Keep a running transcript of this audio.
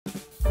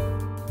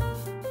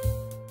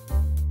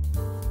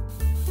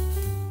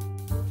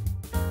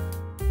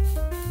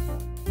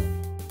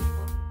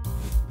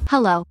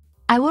Hello,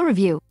 I will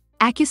review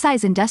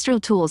Accusize Industrial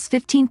Tools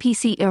 15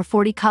 Pc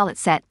Er40 Collet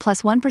Set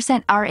plus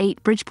 1%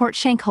 R8 Bridgeport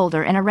Shank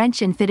holder and a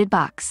wrench in fitted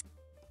box.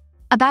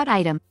 About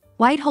item: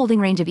 wide holding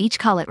range of each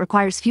collet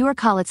requires fewer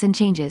collets and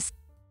changes.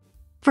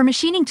 For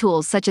machining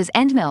tools such as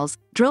end mills,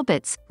 drill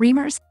bits,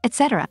 reamers,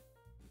 etc.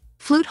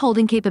 Flute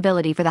holding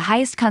capability for the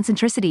highest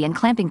concentricity and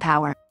clamping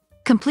power.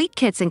 Complete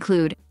kits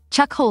include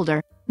chuck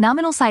holder,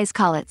 nominal size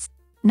collets,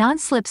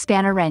 non-slip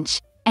spanner wrench,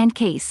 and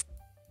case.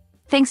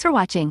 Thanks for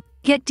watching.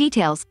 Get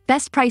details,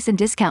 best price and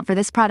discount for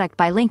this product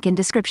by link in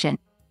description.